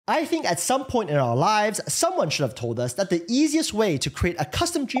I think at some point in our lives, someone should have told us that the easiest way to create a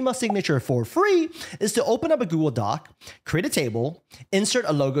custom Gmail signature for free is to open up a Google Doc, create a table, insert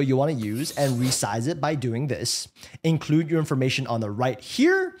a logo you want to use, and resize it by doing this. Include your information on the right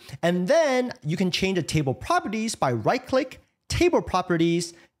here, and then you can change the table properties by right-click, table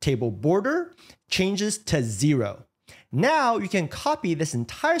properties, table border, changes to 0. Now you can copy this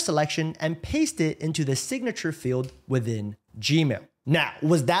entire selection and paste it into the signature field within Gmail. Now,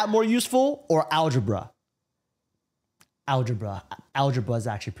 was that more useful or algebra? Algebra is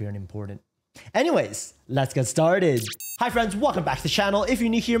actually pretty important. Anyways, let's get started. Hi friends, welcome back to the channel. If you're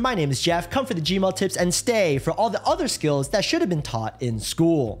new here, my name is Jeff. Come for the Gmail tips and stay for all the other skills that should have been taught in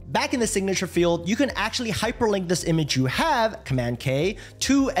school. Back in the signature field, you can actually hyperlink this image you have, Command K,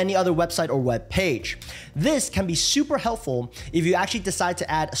 to any other website or web page. This can be super helpful if you actually decide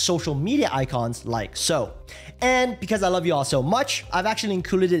to add social media icons like so. And because I love you all so much, I've actually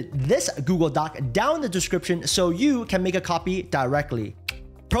included this Google Doc down in the description so you can make a copy directly.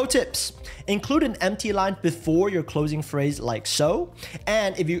 Pro tips: include an empty line before your closing phrase like so.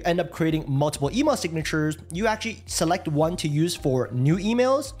 And if you end up creating multiple email signatures, you actually select one to use for new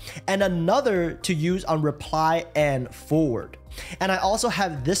emails and another to use on reply and forward. And I also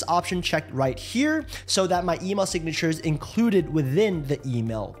have this option checked right here so that my email signature is included within the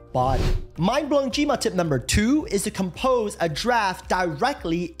email body. Mind-blowing Gmail tip number 2 is to compose a draft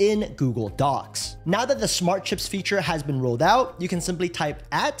directly in Google Docs. Now that the Smart Chips feature has been rolled out, you can simply type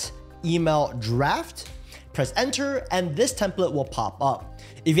 @email draft, press enter, and this template will pop up.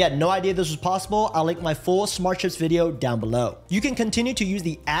 If you had no idea this was possible, I'll link my full Smart Chips video down below. You can continue to use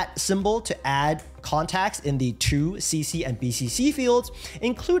the @ symbol to add contacts in the to, CC, and BCC fields,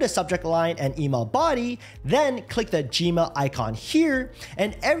 include a subject line and email body, then click the Gmail icon here,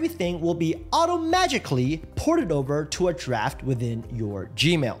 and everything will be auto-magically ported over to a draft within your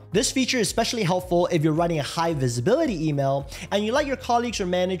Gmail. This feature is especially helpful if you're writing a high visibility email and you like your colleagues or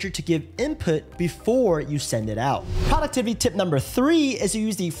manager to give input before you send it out. Productivity tip number 3 is to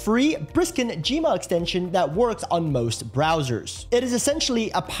use the free Briskine Gmail extension that works on most browsers. It is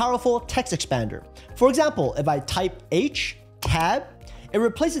essentially a powerful text expander. For example, if I type H, tab, it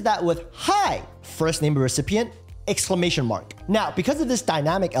replaces that with hi, first name of recipient, exclamation mark. Now, because of this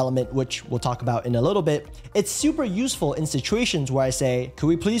dynamic element, which we'll talk about in a little bit, it's super useful in situations where I say, could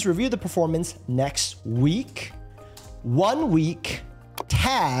we please review the performance next week, 1 week,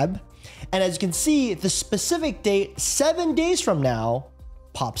 tab, and as you can see, the specific date 7 days from now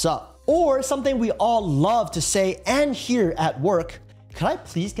pops up. Or something we all love to say and hear at work, could I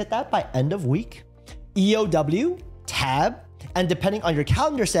please get that by end of week? EOW, tab, and depending on your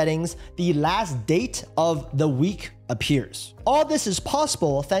calendar settings, the last date of the week appears. All this is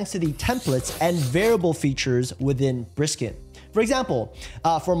possible thanks to the templates and variable features within Briskine. For example,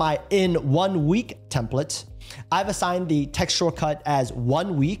 for my in 1 week template, I've assigned the text shortcut as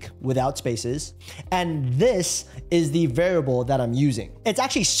 1 week without spaces, and this is the variable that I'm using. It's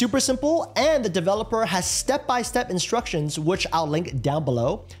actually super simple, and the developer has step-by-step instructions, which I'll link down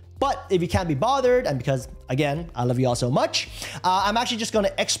below. But if you can't be bothered, and because, again, I love you all so much, I'm actually just going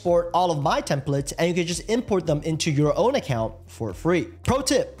to export all of my templates, and you can just import them into your own account for free. Pro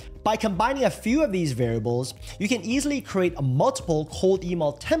tip: by combining a few of these variables, you can easily create multiple cold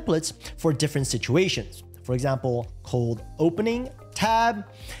email templates for different situations. For example, cold opening, tab.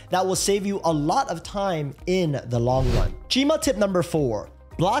 That will save you a lot of time in the long run. Gmail tip number 4.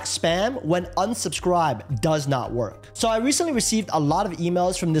 Block spam when unsubscribe does not work. So I recently received a lot of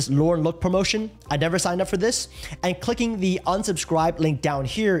emails from this Lure and Look promotion. I never signed up for this, and clicking the unsubscribe link down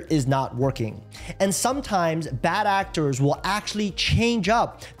here is not working. And sometimes bad actors will actually change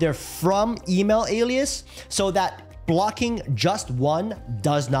up their from email alias so that blocking just one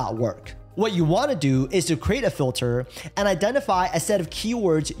does not work. What you want to do is to create a filter and identify a set of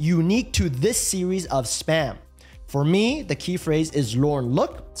keywords unique to this series of spam. For me, the key phrase is Lure and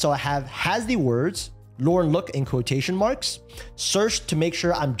Look, so I has the words Lure and Look in quotation marks, search to make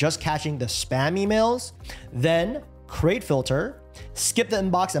sure I'm just catching the spam emails, then create filter, skip the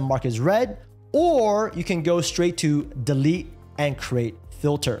inbox and mark as read, or you can go straight to delete and create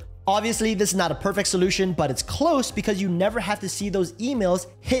filter. Obviously, this is not a perfect solution, but it's close because you never have to see those emails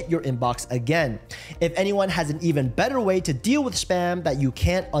hit your inbox again. If anyone has an even better way to deal with spam that you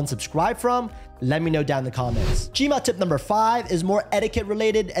can't unsubscribe from, let me know down in the comments. Gmail tip number 5 is more etiquette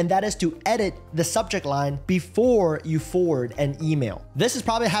related, and that is to edit the subject line before you forward an email. This has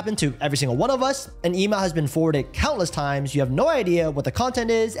probably happened to every single one of us. An email has been forwarded countless times. You have no idea what the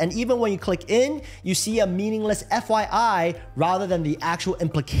content is, and even when you click in, you see a meaningless FYI rather than the actual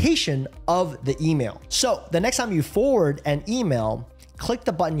implication of the email. So the next time you forward an email, click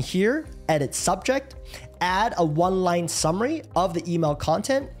the button here, edit subject, add a one-line summary of the email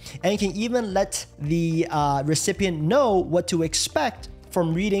content, and you can even let the recipient know what to expect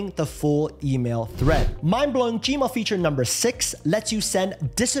from reading the full email thread. Mind-blowing Gmail feature number 6 lets you send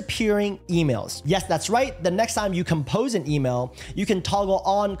disappearing emails. Yes, that's right. The next time you compose an email, you can toggle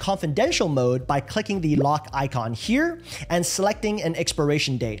on confidential mode by clicking the lock icon here and selecting an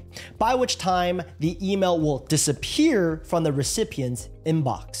expiration date, by which time the email will disappear from the recipient's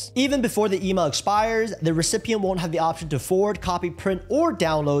inbox. Even before the email expires, the recipient won't have the option to forward, copy, print, or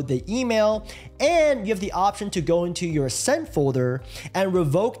download the email, and you have the option to go into your sent folder and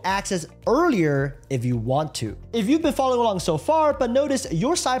revoke access earlier if you want to. If you've been following along so far, but notice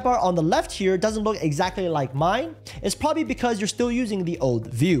your sidebar on the left here doesn't look exactly like mine, it's probably because you're still using the old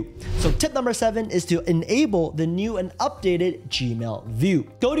view. So tip number 7 is to enable the new and updated Gmail view.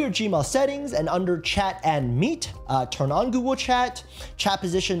 Go to your Gmail settings and under Chat and Meet, turn on Google Chat, chat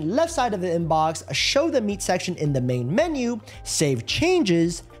position left side of the inbox, show the Meet section in the main menu, save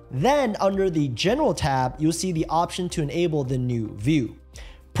changes. Then under the General tab, you'll see the option to enable the new view.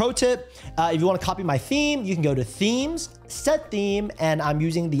 Pro tip, if you want to copy my theme, you can go to Themes, Set Theme, and I'm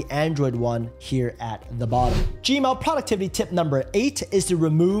using the Android one here at the bottom. Gmail productivity tip number 8 is to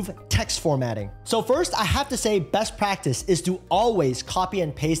remove text formatting. So first, I have to say best practice is to always copy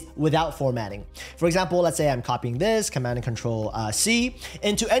and paste without formatting. For example, let's say I'm copying this, Command and Control C,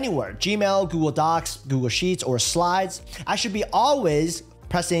 into anywhere, Gmail, Google Docs, Google Sheets, or Slides. I should be always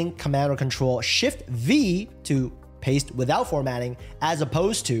pressing Command or Control Shift V to paste without formatting, as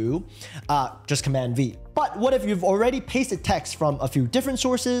opposed to just Command V. But what if you've already pasted text from a few different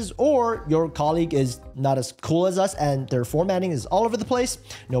sources, or your colleague is not as cool as us and their formatting is all over the place?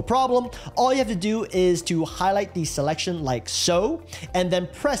 No problem. All you have to do is to highlight the selection like so, and then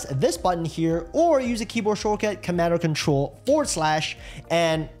press this button here, or use a keyboard shortcut Command or Control /,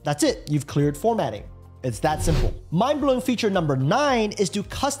 and that's it. You've cleared formatting. It's that simple. Mind-blowing feature number 9 is to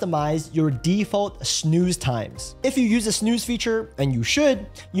customize your default snooze times. If you use the snooze feature, and you should,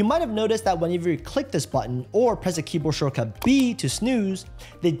 you might have noticed that whenever you click this button or press a keyboard shortcut B to snooze,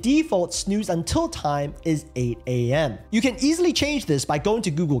 the default snooze until time is 8 a.m. You can easily change this by going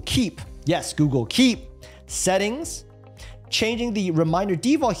to Google Keep. Yes, Google Keep, Settings, changing the reminder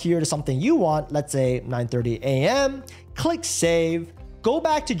default here to something you want, let's say 9:30 a.m., click Save, go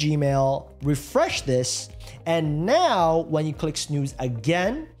back to Gmail, refresh this, and now when you click snooze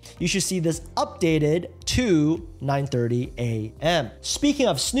again, you should see this updated to 9:30 a.m. Speaking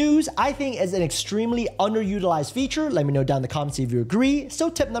of snooze, I think it's an extremely underutilized feature. Let me know down in the comments if you agree. So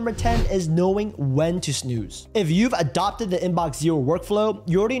tip number 10 is knowing when to snooze. If you've adopted the Inbox Zero workflow,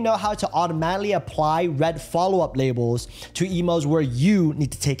 you already know how to automatically apply red follow-up labels to emails where you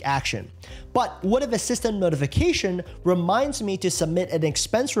need to take action. But what if a system notification reminds me to submit an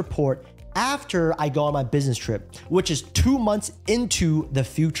expense report after I go on my business trip, which is 2 months into the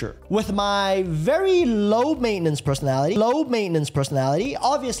future? With my very low maintenance personality,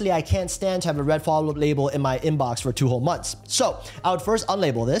 obviously I can't stand to have a red follow-up label in my inbox for 2 whole months. So I would first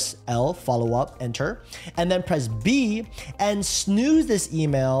unlabel this, L, follow up, enter, and then press B and snooze this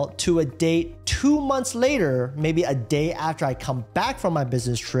email to a date 2 months later, maybe a day after I come back from my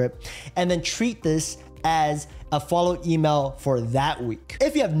business trip, and then treat this as a follow email for that week.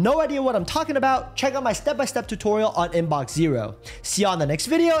 If you have no idea what I'm talking about, check out my step-by-step tutorial on Inbox Zero. See you on the next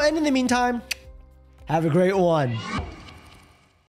video, and in the meantime, have a great one.